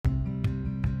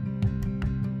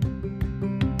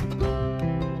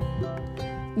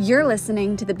You're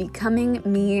listening to the Becoming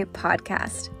Me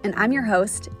podcast, and I'm your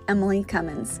host, Emily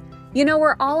Cummins. You know,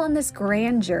 we're all on this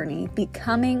grand journey,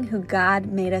 becoming who God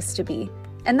made us to be.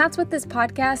 And that's what this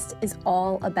podcast is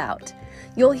all about.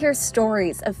 You'll hear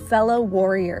stories of fellow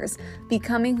warriors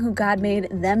becoming who God made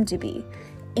them to be.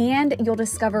 And you'll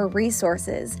discover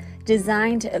resources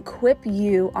designed to equip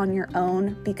you on your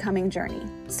own becoming journey.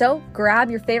 So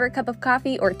grab your favorite cup of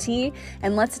coffee or tea,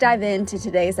 and let's dive into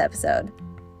today's episode.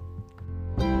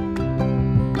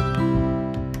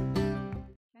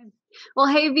 Well,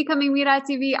 hey, Becoming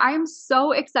Me.tv, I am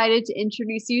so excited to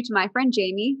introduce you to my friend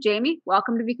Jamie. Jamie,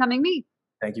 welcome to Becoming Me.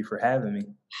 Thank you for having me.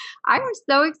 I'm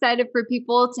so excited for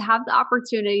people to have the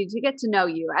opportunity to get to know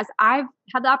you, as I've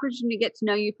had the opportunity to get to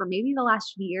know you for maybe the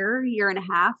last year and a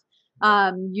half.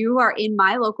 You are in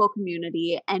my local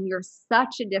community and you're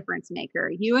such a difference maker.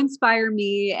 You inspire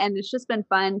me, and it's just been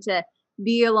fun to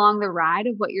be along the ride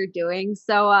of what you're doing.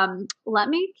 So let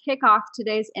me kick off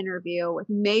today's interview with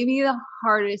maybe the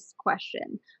hardest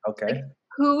question. Okay. Like,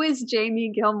 who is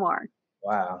Jamie Gilmore?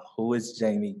 Wow. Who is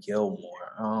Jamie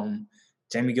Gilmore?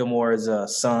 Jamie Gilmore is a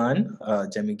son.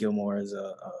 Jamie Gilmore is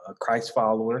a Christ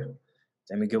follower.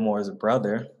 Jamie Gilmore is a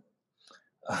brother.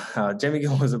 Jamie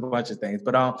Gilmore is a bunch of things,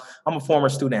 but I'm a former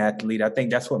student athlete. I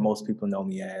think that's what most people know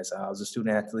me as. I was a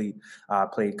student athlete. I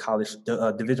played college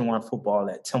Division I football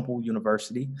at Temple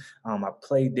University. I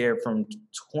played there from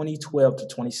 2012 to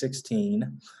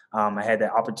 2016. I had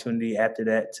the opportunity after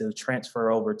that to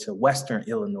transfer over to Western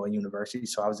Illinois University.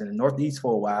 So I was in the Northeast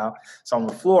for a while. So I'm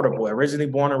a Florida boy, originally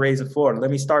born and raised in Florida.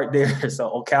 Let me start there.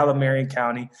 So Ocala, Marion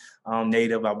County,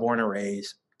 native. I'm born and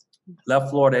raised. Left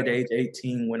Florida at age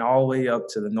 18, went all the way up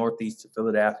to the Northeast to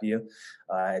Philadelphia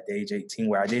at the age 18,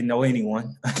 where I didn't know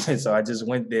anyone. So I just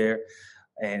went there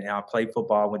and I played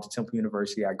football, went to Temple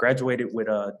University. I graduated with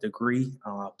a degree,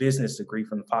 business degree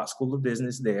from the Fox School of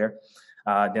Business there.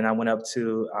 Then I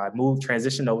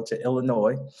transitioned over to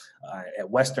Illinois at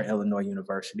Western Illinois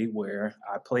University, where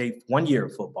I played 1 year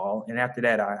of football. And after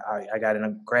that, I got in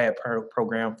a grad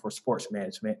program for sports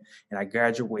management, and I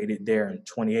graduated there in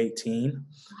 2018.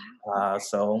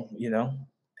 So, you know,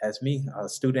 that's me, a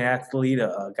student athlete,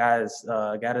 a guy that's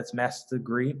got his master's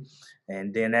degree.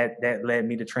 And then that led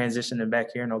me to transitioning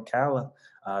back here in Ocala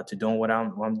to doing what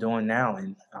I'm doing now.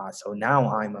 And so now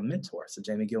I'm a mentor. So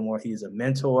Jamie Gilmore, he's a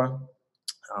mentor.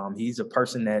 He's a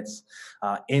person that's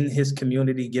in his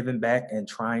community, giving back and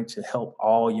trying to help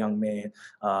all young men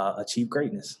achieve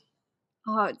greatness.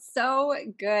 Oh, it's so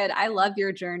good. I love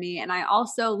your journey. And I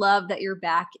also love that you're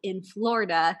back in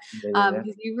Florida, Yeah.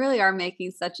 because you really are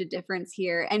making such a difference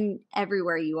here and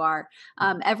everywhere you are,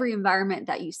 every environment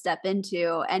that you step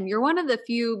into. And you're one of the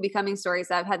few becoming stories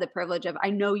I've had the privilege of. I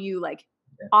know you like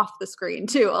off the screen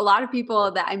too. A lot of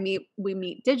people that we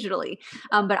meet digitally,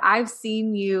 but I've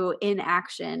seen you in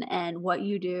action, and what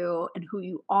you do and who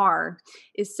you are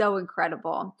is so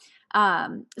incredible.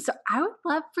 So I would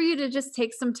love for you to just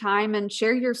take some time and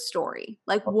share your story.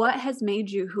 Like, what has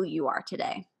made you who you are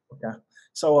today? Okay.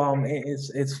 So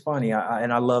it's funny,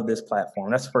 and I love this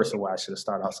platform. That's first of all I should have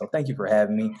started off. So thank you for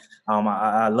having me.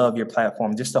 I love your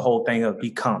platform, just the whole thing of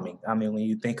becoming. I mean, when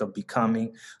you think of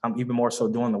becoming, even more so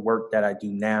doing the work that I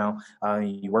do now.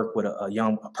 You work with a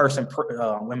young person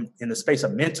in the space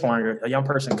of mentoring. A young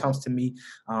person comes to me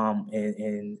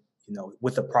and you know,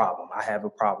 with a problem. I have a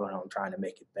problem, and I'm trying to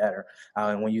make it better.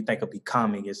 And when you think of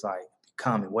becoming, it's like,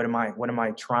 becoming, what am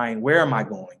I trying, where am I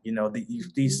going? You know,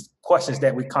 these questions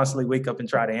that we constantly wake up and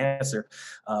try to answer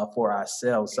for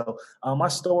ourselves. So my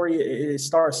story, it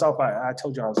starts off, I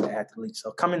told you I was an athlete.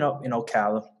 So coming up in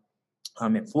Ocala,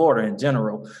 in Florida in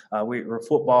general, we're a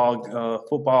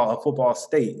football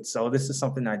state. So this is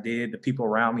something I did. The people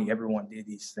around me, everyone did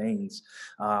these things.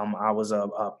 I was a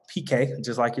PK,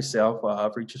 just like yourself, a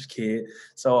preacher's kid.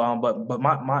 So, but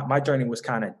my journey was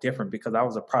kind of different because I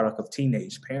was a product of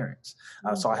teenage parents.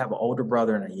 So I have an older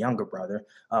brother and a younger brother.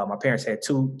 My parents had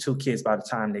two kids by the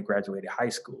time they graduated high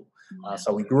school.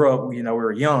 So we grew up, you know, we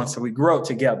were young, so we grew up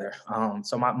together.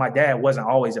 So my dad wasn't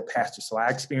always a pastor. So I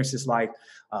experienced his life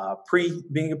pre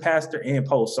being a pastor and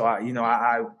post. So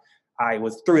I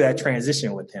was through that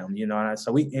transition with him, you know. And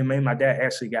so me and my dad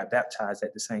actually got baptized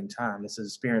at the same time. It's an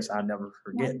experience I'll never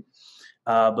forget.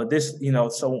 But this, you know,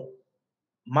 so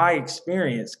my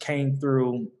experience came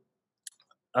through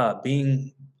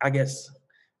being, I guess,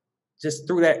 just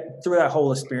through that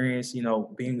whole experience,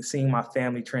 seeing my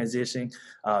family transition,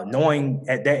 knowing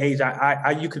at that age,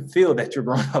 you could feel that you're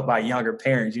growing up by younger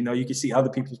parents. You can see other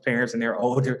people's parents and they're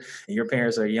older, and your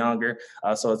parents are younger.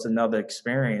 So it's another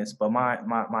experience. But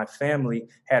my family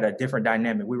had a different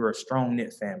dynamic. We were a strong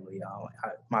knit family.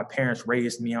 My parents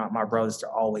raised me on my brothers to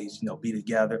always, be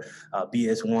together, be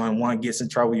as one. One gets in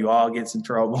trouble, you all gets in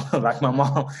trouble. Like my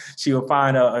mom, she would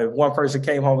find if one person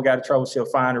came home and got in trouble, she'll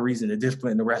find a reason to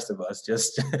discipline the rest of us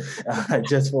just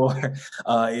for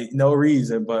no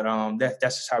reason. But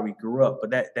that's just how we grew up. But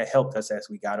that helped us as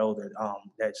we got older.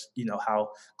 That's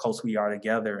how close we are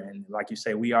together. And like you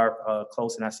say, we are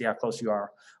close, and I see how close you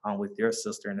are with your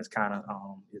sister, and it's kind of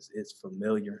it's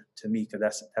familiar to me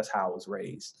because that's how I was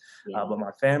raised. Yeah. But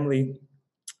my family,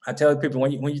 I tell people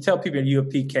when you tell people you're a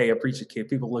PK, a preacher kid,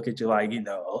 people look at you like, you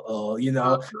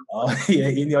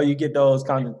get those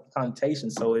kind of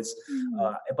connotations. So it's,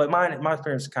 but my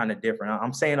experience is kind of different.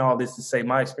 I'm saying all this to say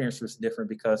my experience was different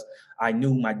because I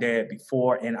knew my dad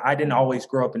before, and I didn't always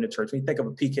grow up in the church. When you think of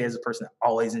a PK as a person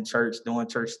always in church, doing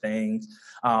church things,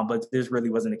 but this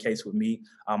really wasn't the case with me.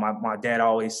 My dad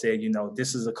always said,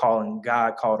 this is a calling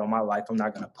God called on my life. I'm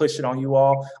not going to push it on you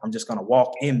all. I'm just going to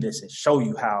walk in this and show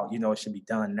you how, it should be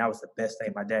done. And that was the best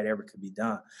thing my dad ever could be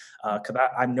done. Because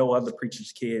I know other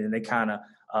preachers' kids, and they kind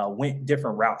of went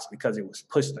different routes because it was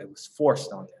pushed, it was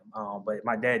forced on them. But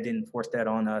my dad didn't force that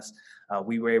on us.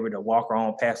 We were able to walk our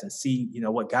own paths and see,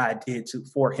 what God did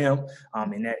for him.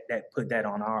 And that put that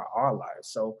on our lives.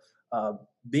 So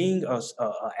being a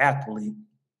athlete,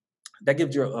 that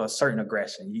gives you a certain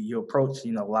aggression. You approach,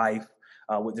 life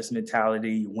with this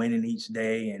mentality, winning each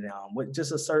day, and with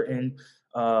just a certain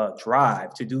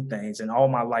drive to do things. And all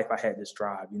my life I had this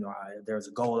drive. There's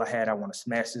a goal I had. I want to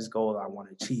smash this goal. I want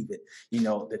to achieve it.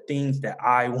 The things that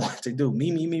I want to do.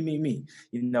 Me.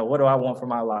 What do I want for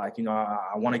my life?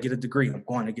 I want to get a degree. I'm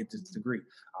going to get this degree.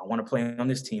 I want to play on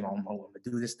this team. I want to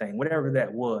do this thing. Whatever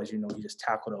that was, you just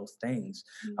tackle those things.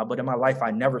 But in my life,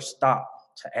 I never stopped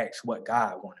to ask what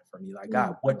God wanted for me. Like,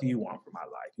 God, what do you want for my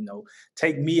life?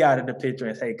 Take me out of the picture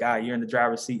and say, God, you're in the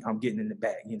driver's seat. I'm getting in the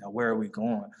back. Where are we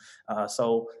going?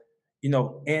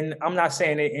 And I'm not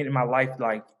saying that in my life,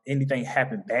 like anything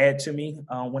happened bad to me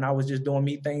when I was just doing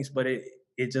me things, but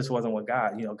it just wasn't what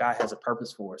God, God has a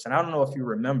purpose for us. And I don't know if you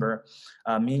remember,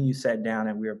 me and you sat down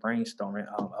and we were brainstorming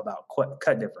about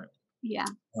cut different. Yeah.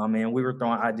 And we were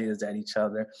throwing ideas at each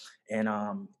other, and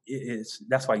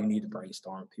that's why you need to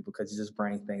brainstorm people, because you just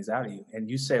bring things out of you. And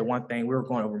you said one thing. We were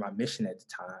going over my mission at the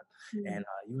time, and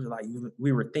you were like,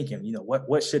 we were thinking,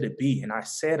 what should it be? And I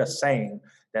said a saying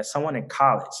that someone in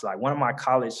college, like one of my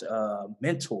college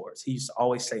mentors, he used to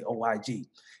always say OIG.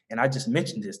 And I just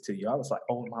mentioned this to you. I was like,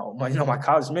 my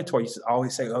college mentor used to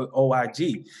always say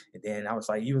OIG. And then I was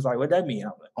like, he was like, what that mean?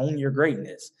 I'm like, own your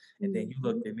greatness. And then you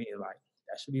looked at me like,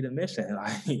 that should be the mission,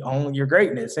 like own your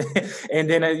greatness. And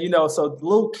then, so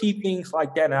little key things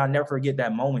like that. And I'll never forget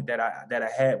that moment that I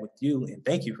had with you. And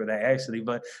thank you for that, actually.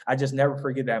 But I just never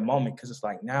forget that moment, because it's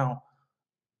like, now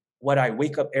what I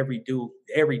wake up every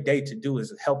day to do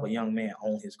is help a young man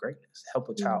own his greatness, help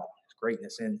a child own his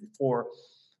greatness. And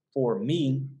for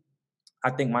me, I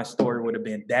think my story would have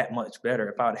been that much better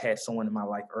if I would have had someone in my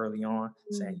life early on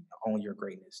saying, own your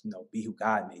greatness, be who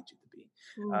God made you to be.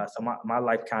 So my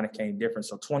life kind of came different.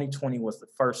 So 2020 was the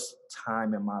first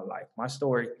time in my life. My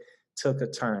story took a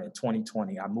turn in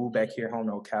 2020. I moved back here home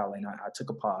to Ocala, and I took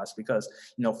a pause because,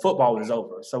 football was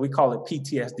over. So we call it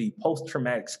PTSD,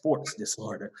 post-traumatic sports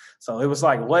disorder. So it was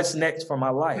like, what's next for my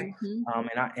life?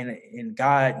 And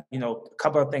God, a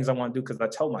couple of things I want to do, because I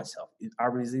told myself I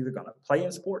was either going to play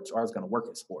in sports or I was going to work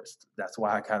in sports. That's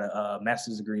why I got a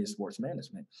master's degree in sports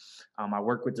management. I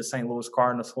worked with the St. Louis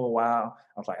Cardinals for a while.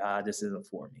 I was like, this isn't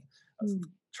for me.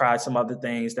 Tried some other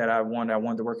things that I wanted. I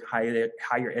wanted to work higher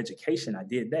education. I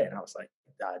did that. And I was like,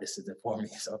 this isn't for me.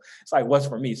 So it's like, what's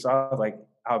for me? So I was like,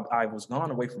 I was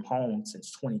gone away from home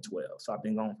since 2012. So I've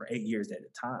been gone for 8 years at a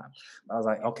time. I was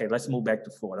like, okay, let's move back to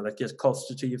Florida. Let's get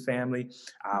closer to your family.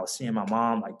 I was seeing my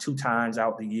mom like 2 times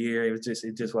out the year. It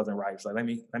just wasn't right. It's like, let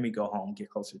me go home, get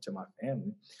closer to my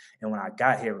family. And when I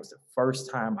got here, it was the first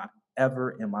time I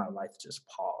ever in my life just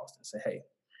paused and said, hey,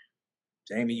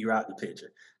 Jamie, you're out the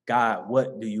picture. God,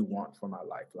 what do you want for my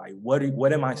life? Like,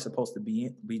 what am I supposed to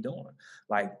be doing?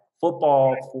 Like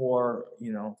football for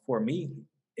me,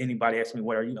 anybody asks me,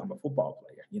 what are you? I'm a football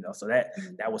player, so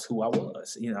that was who I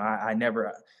was. I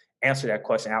never answered that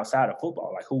question outside of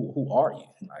football. Like, who are you?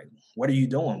 Like, what are you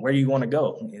doing? Where do you want to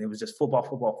go? And it was just football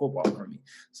for me.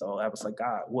 So I was like,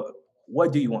 God,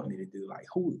 what do you want me to do? Like,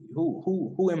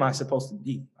 who am I supposed to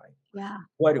be? Like, Yeah.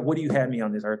 What do you have me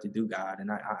on this earth to do, God?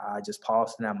 And I just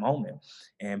paused in that moment.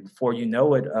 And before you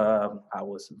know it, I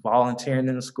was volunteering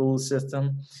in the school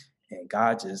system, and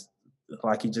God just,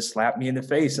 like, he just slapped me in the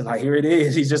face and like, here it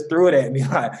is. He just threw it at me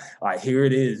like here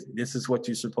it is. This is what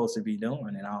you're supposed to be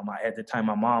doing. And I, at the time,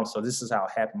 my mom, so this is how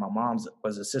it happened. My mom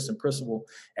was assistant principal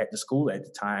at the school at the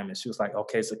time. And she was like,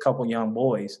 okay, it's a couple young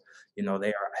boys, they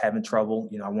are having trouble.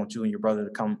 I want you and your brother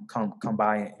to come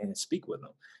by and speak with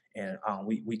them. And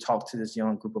we talked to this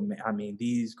young group of men. I mean,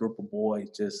 these group of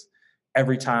boys, just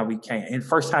every time we came, and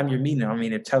first time you're meeting them, I mean,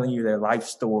 they're telling you their life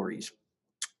stories.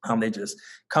 They just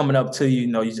coming up to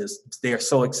you, they're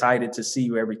so excited to see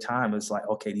you every time. It's like,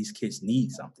 okay, these kids need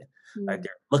something. Like,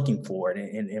 they're looking for it.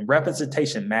 And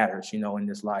representation matters, in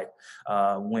this life.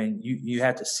 When you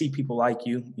have to see people like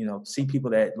you, see people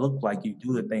that look like you,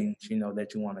 do the things,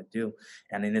 that you want to do.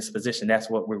 And in this position, that's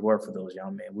what we were for those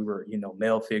young men. We were,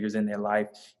 male figures in their life.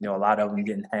 A lot of them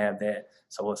didn't have that.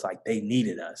 So it's like they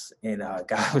needed us. And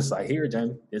God was like, here,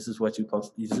 Jamie, this is what you're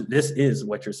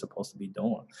supposed to be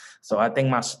doing. So I think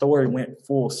my story went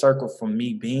full circle from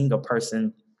me being a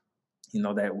person,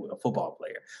 that a football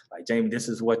player. Like, Jamie, this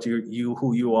is what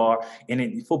who you are.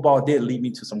 And football did lead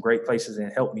me to some great places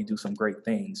and helped me do some great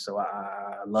things. So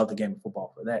I love the game of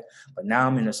football for that. But now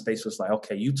I'm in a space where it's like,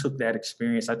 okay, you took that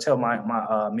experience. I tell my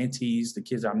mentees, the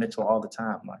kids I mentor all the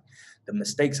time, like, the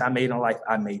mistakes I made in life,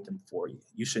 I made them for you.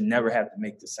 You should never have to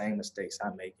make the same mistakes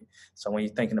I make. So when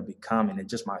you're thinking of becoming, and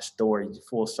just my story,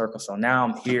 full circle. So now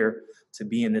I'm here to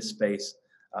be in this space,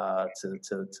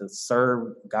 to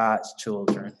serve God's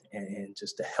children, and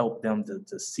just to help them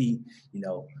to see,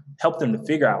 help them to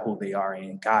figure out who they are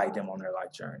and guide them on their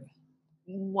life journey.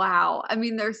 Wow. I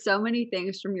mean, there's so many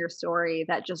things from your story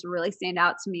that just really stand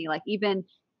out to me. Like, even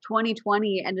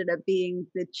 2020 ended up being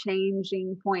the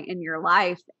changing point in your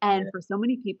life. And Yeah. for so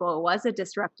many people, it was a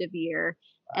disruptive year.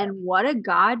 And what a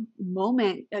God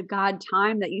moment, a God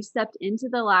time that you stepped into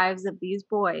the lives of these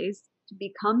boys to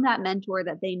become that mentor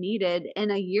that they needed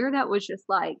in a year that was just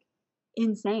like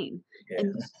insane Yeah.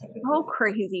 and so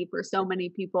crazy for so many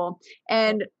people.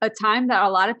 And a time that a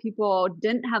lot of people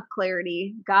didn't have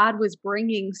clarity. God was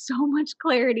bringing so much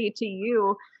clarity to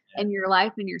you and your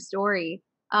life and your story.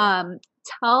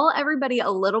 Tell everybody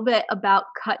a little bit about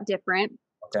Cut Different,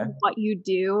 Okay. what you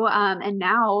do. And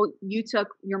now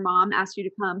your mom asked you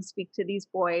to come speak to these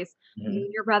boys. Mm-hmm. You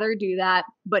and your brother do that,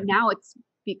 but now it's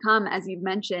become, as you've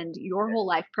mentioned, your whole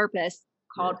life purpose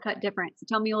called Cut Different. So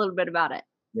tell me a little bit about it.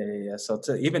 Yeah. So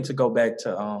to go back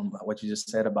to what you just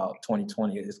said about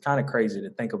 2020, it's kind of crazy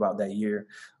to think about that year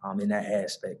in that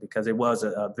aspect, because it was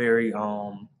a very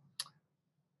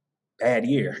bad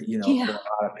year, Yeah. for a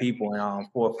lot of people, and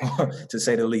for to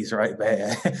say the least, right?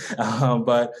 Bad.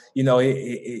 But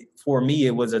for me,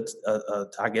 it was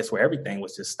I guess, where everything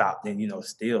was just stopped and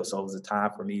still. So it was a time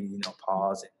for me to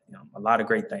pause. And, a lot of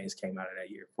great things came out of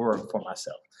that year for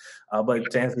myself.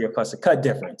 But to answer your question, Cut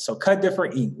Different. So Cut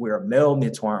Different Inc. We're a male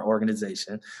mentoring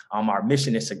organization. Our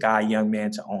mission is to guide young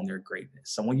men to own their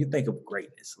greatness. So when you think of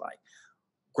greatness, like,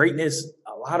 greatness,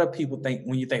 a lot of people think,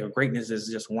 when you think of greatness, is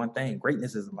just one thing.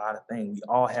 Greatness is a lot of things.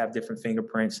 We all have different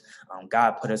fingerprints.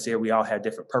 God put us here. We all have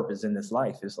different purpose in this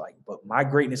life. It's like, but my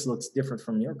greatness looks different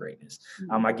from your greatness.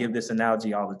 I give this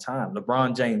analogy all the time.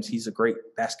 LeBron James, he's a great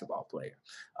basketball player.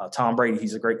 Tom Brady,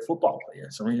 he's a great football player.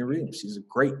 Serena Williams, she's a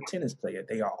great tennis player.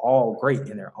 They are all great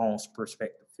in their own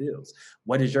perspective fields.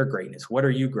 What is your greatness? What are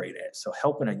you great at? So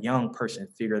helping a young person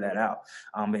figure that out.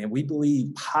 And we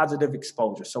believe positive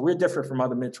exposure. So we're different from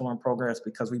other mentoring programs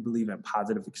because we believe in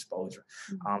positive exposure.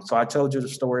 So I told you the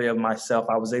story of myself.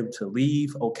 I was able to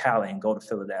leave Ocala and go to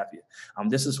Philadelphia.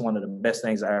 This is one of the best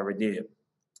things I ever did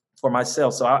for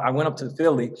myself. So I went up to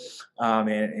Philly,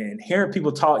 and hearing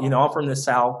people talk, I'm from the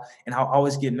South, and I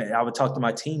always get mad. I would talk to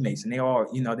my teammates, and they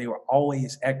were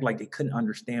always acting like they couldn't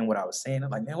understand what I was saying. I'm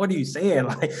like, man, what are you saying?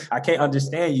 Like, I can't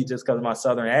understand you just because of my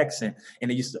Southern accent. And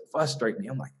it used to frustrate me.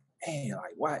 I'm like, man,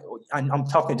 like, why? I'm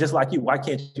talking just like you. Why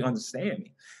can't you understand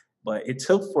me? But it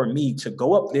took for me to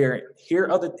go up there, hear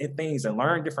other things, and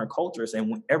learn different cultures.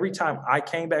 And every time I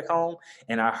came back home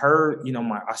and I heard,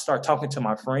 I start talking to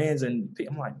my friends, and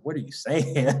I'm like, what are you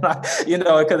saying?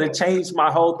 Because it changed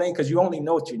my whole thing, because you only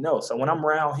know what you know. So when I'm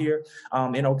around here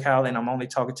in Ocala and I'm only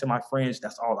talking to my friends,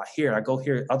 that's all I hear. I go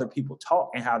hear other people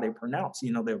talk and how they pronounce,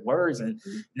 their words. And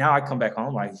now I come back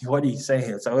home like, what are you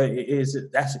saying? So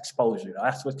that's exposure.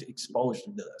 That's what exposure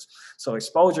does. So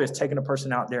exposure is taking a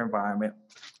person out their environment,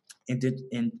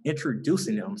 in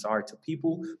introducing them, to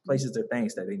people, places, or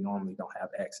things that they normally don't have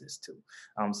access to.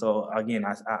 So again,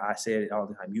 I say it all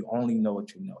the time. You only know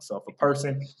what you know. So if a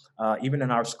person, even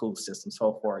in our school system,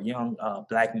 so for a young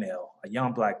black male, a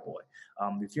young black boy,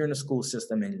 if you're in the school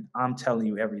system and I'm telling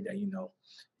you every day,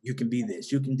 you can be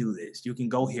this, you can do this, you can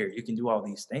go here, you can do all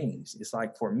these things. It's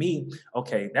like, for me,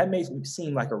 okay, that makes me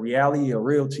seem like a reality or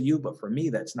real to you, but for me,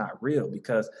 that's not real,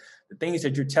 because the things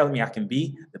that you're telling me I can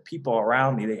be, the people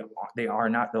around me, they are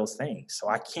not those things. So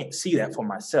I can't see that for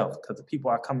myself, because the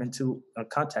people I come into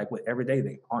contact with every day,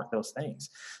 they aren't those things.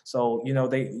 So,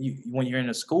 when you're in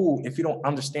a school, if you don't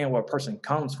understand where a person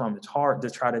comes from, it's hard to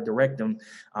try to direct them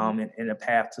in a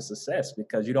path to success,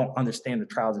 because you don't understand the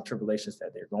trials and tribulations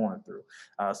that they're going through.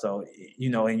 So,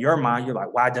 in your mind, you're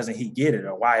like, why doesn't he get it?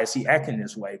 Or why is he acting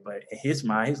this way? But in his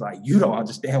mind, he's like, you don't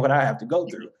understand what I have to go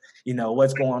through,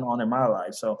 what's going on in my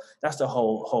life. So that's the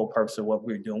whole purpose of what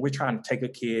we're doing. We're trying to take a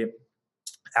kid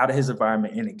out of his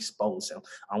environment and expose him.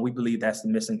 We believe that's the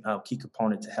missing key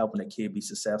component to helping a kid be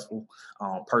successful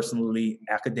personally,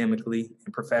 academically,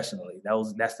 and professionally.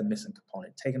 That's the missing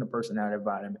component, taking a person out of their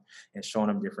environment and showing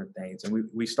them different things. And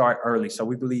we start early, so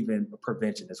we believe in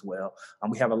prevention as well.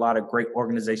 We have a lot of great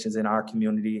organizations in our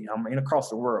community and across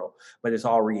the world, but it's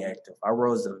all reactive. Our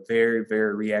world is a very,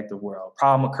 very reactive world.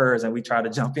 Problem occurs and we try to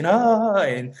jump in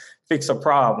and fix a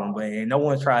problem, but no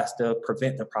one tries to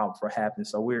prevent the problem from happening.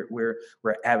 So we're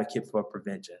advocate for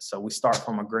prevention. So we start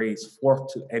from a grades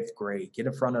 4th to 8th grade, get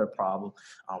in front of the problem,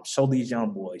 show these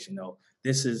young boys,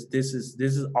 this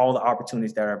is all the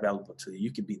opportunities that are available to you.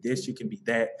 You can be this, you can be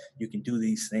that, you can do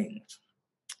these things.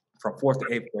 From 4th to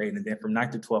 8th grade, and then from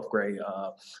 9th to 12th grade,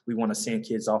 we want to send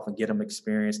kids off and get them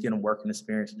experience, get them working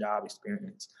experience, job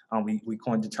experience. We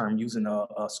coined the term using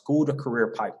a school to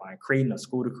career pipeline, creating a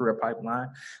school to career pipeline.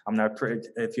 I'm not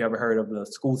if you ever heard of the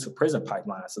school to prison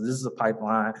pipeline. So this is a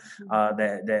pipeline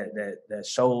that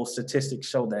shows, statistics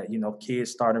show that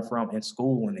kids starting from in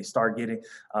school, when they start getting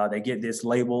they get this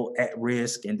label at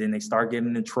risk, and then they start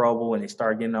getting in trouble, and they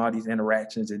start getting all these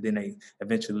interactions, and then they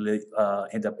eventually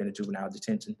end up in a juvenile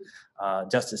detention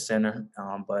justice center.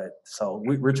 But so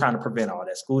we're trying to prevent all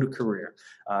that, school to career.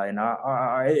 And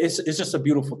it's just a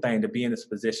beautiful thing to be in this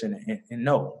position and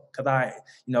know, because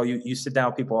you sit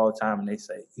down with people all the time and they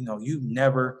say, you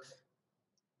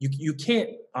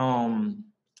can't,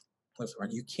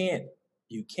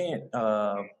 you can't,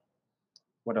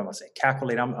 what am I saying?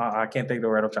 Calculate. I can't think of the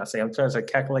word I'm trying to say. I'm trying to say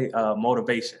calculate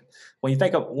motivation. When you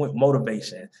think of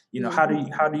motivation, how do you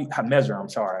measure? I'm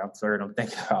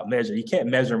thinking about measure. You can't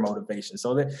measure motivation.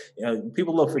 So that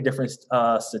people look for different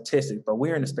statistics, but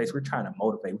we're in the space. We're trying to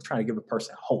motivate. We're trying to give a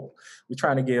person hope. We're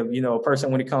trying to give a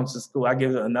person, when it comes to school. I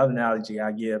give another analogy.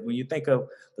 When you think of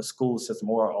the school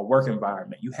system or a work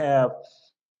environment, you have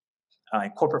in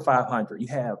corporate 500, you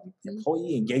have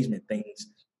employee engagement things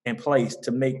in place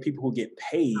to make people who get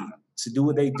paid to do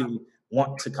what they do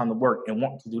want to come to work and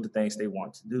want to do the things they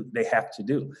want to do. They have to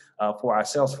do. For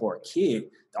ourselves, for a kid,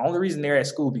 the only reason they're at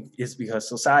school is because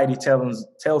society tells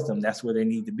them that's where they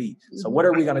need to be. So what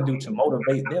are we going to do to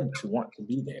motivate them to want to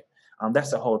be there?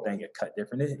 That's the whole thing at Cut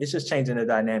Different. It's just changing the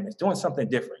dynamics, doing something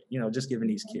different, just giving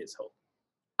these kids hope.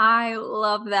 I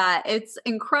love that. It's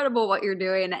incredible what you're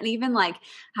doing. And even like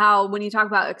how, when you talk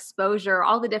about exposure,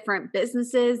 all the different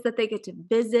businesses that they get to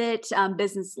visit,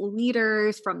 business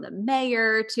leaders, from the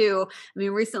mayor to,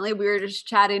 recently we were just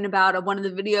chatting about one of the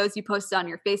videos you posted on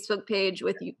your Facebook page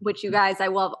which you guys, I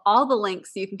will have all the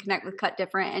links so you can connect with Cut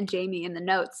Different and Jamie in the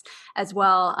notes as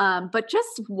well. But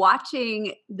just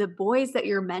watching the boys that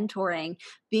you're mentoring,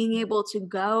 being able to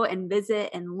go and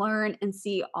visit and learn and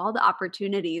see all the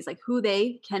opportunities, like who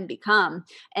they can become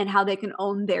and how they can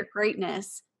own their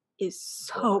greatness, is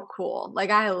so cool. Like,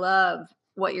 I love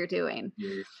what you're doing.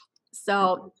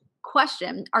 So,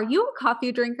 question, are you a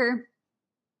coffee drinker?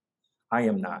 I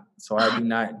am not. So I do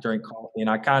not drink coffee. And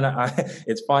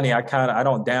it's funny, I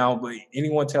don't down, but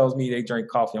anyone tells me they drink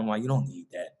coffee, I'm like, you don't need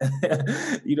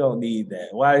that. You don't need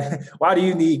that. Why do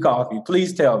you need coffee?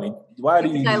 Please tell me. Why do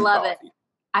you need coffee?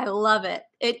 I love it.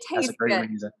 It tastes good. That's a great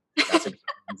reason.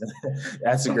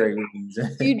 That's a great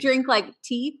reason. Do you drink like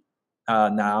tea?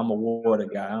 Nah, I'm a water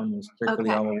guy. I'm a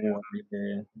water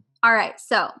guy. All right.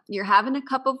 So you're having a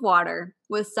cup of water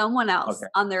with someone else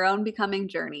on their own becoming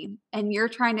journey, and you're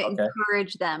trying to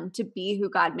encourage them to be who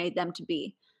God made them to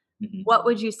be. Mm-hmm. What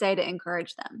would you say to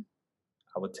encourage them?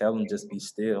 I would tell them, just be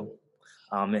still.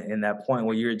 In that point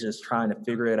where you're just trying to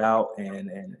figure it out,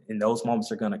 and those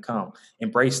moments are going to come.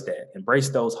 Embrace that. Embrace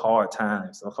those hard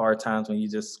times when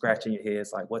you're just scratching your head.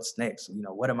 It's like, what's next?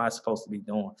 What am I supposed to be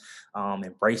doing?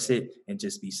 Embrace it and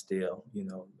just be still.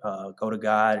 Go to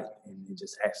God and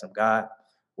just ask him, God,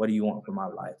 What do you want for my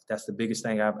life? That's the biggest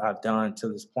thing I've done to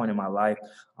this point in my life.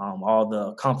 All the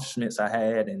accomplishments I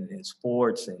had in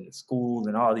sports and school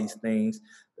and all these things,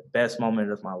 the best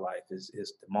moment of my life is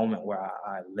the moment where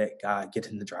I let God get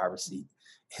in the driver's seat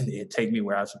and take me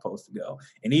where I'm supposed to go.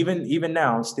 And even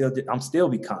now, I'm still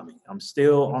becoming. I'm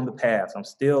still on the path. I'm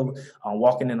still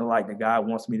walking in the light that God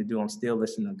wants me to do. I'm still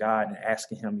listening to God and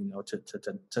asking Him,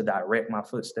 to direct my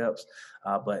footsteps.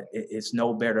 But it's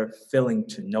no better feeling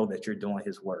to know that you're doing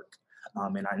His work.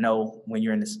 And I know when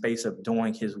you're in the space of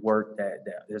doing His work, that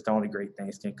there's the only great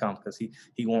things can come, because He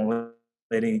won't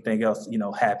let anything else,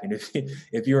 happen.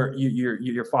 If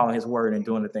you're following His word and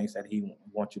doing the things that He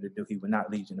wants you to do, He will not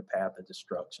lead you in the path of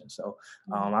destruction. So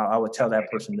I would tell that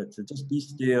person to just be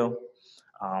still,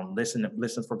 listen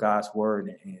for God's word,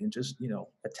 and just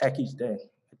attack each day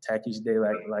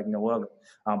like no other.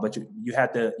 But you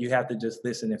have to just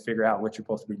listen and figure out what you're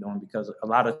supposed to be doing, because a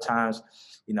lot of times,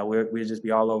 we'll just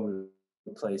be all over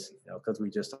the place, because we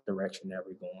just the direction that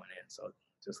we're going in. So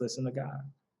just listen to God.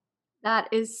 That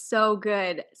is so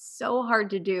good. So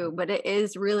hard to do, but it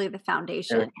is really the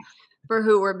foundation for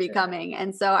who we're becoming.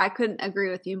 And so I couldn't agree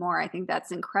with you more. I think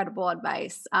that's incredible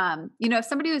advice. If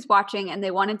somebody was watching and they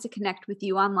wanted to connect with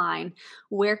you online,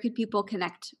 where could people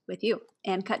connect with you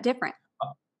and Cut Different?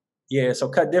 Yeah, so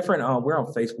Cut Different, we're on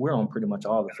Facebook. We're on pretty much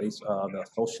all the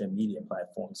social media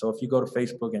platforms. So if you go to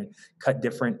Facebook and Cut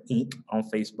Different Inc. on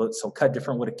Facebook, so Cut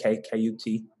Different with a K,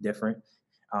 K-U-T, different.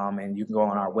 And you can go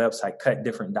on our website,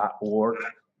 cutdifferent.org.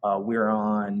 We're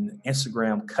on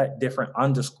Instagram,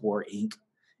 cutdifferent_Inc.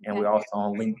 And we're also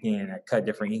on LinkedIn at Cut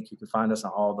Different Inc. You can find us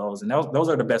on all those. And those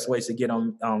are the best ways to get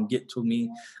to me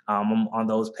on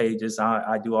those pages.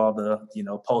 I do all the,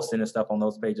 posting and stuff on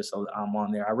those pages. So I'm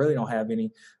on there. I really don't have any.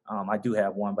 I do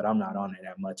have one, but I'm not on there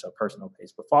that much, a personal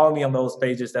page. But follow me on those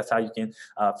pages. That's how you can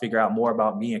figure out more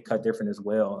about me and Cut Different as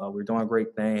well. We're doing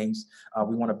great things.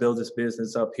 We want to build this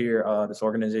business up here, this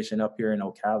organization up here in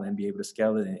Ocala, and be able to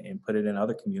scale it and put it in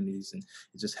other communities, and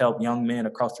just help young men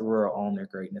across the world own their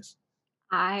greatness.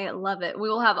 I love it. We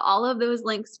will have all of those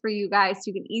links for you guys so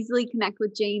you can easily connect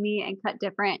with Jamie and Cut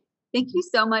Different. Thank you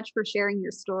so much for sharing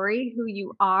your story, who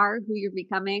you are, who you're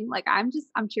becoming. Like, I'm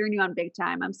cheering you on big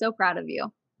time. I'm so proud of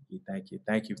you. Thank you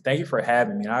for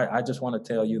having me. I just want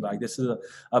to tell you, like, this is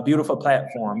a beautiful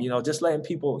platform, just letting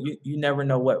people, you never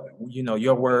know what,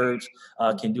 your words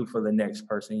can do for the next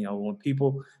person. When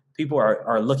people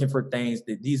are looking for things,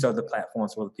 these are the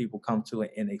platforms where people come to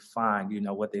it and they find,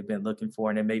 what they've been looking for.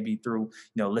 And it may be through,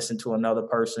 listen to another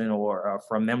person, or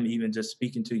from them even just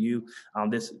speaking to you.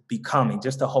 This becoming,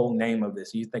 just the whole name of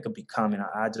this. You think of becoming.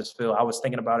 I just feel, I was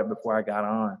thinking about it before I got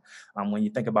on. When you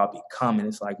think about becoming,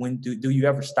 it's like, when do you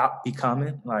ever stop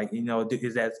becoming? Like, I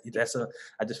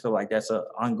just feel like that's an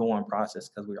ongoing process,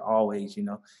 because we're always,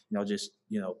 just,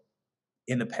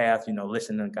 in the path,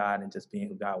 listening to God and just being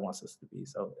who God wants us to be.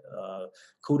 So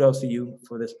kudos to you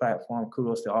for this platform.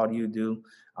 Kudos to all you do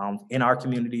in our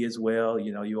community as well.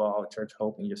 You all at Church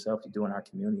Hope and yourself, you do in our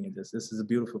community. And this is a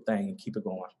beautiful thing, and keep it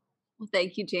going. Well,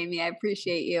 thank you, Jamie. I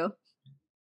appreciate you.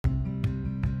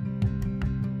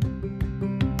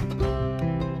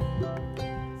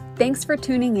 Thanks for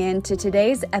tuning in to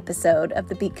today's episode of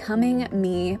the Becoming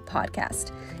Me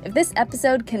podcast. If this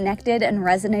episode connected and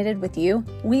resonated with you,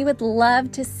 we would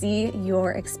love to see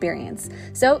your experience.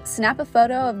 So snap a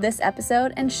photo of this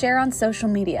episode and share on social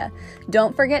media.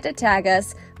 Don't forget to tag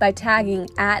us by tagging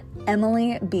at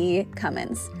Emily B.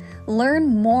 Cummins.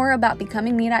 Learn more about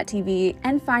BecomingMe.tv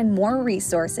and find more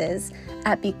resources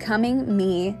at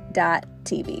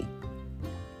BecomingMe.tv.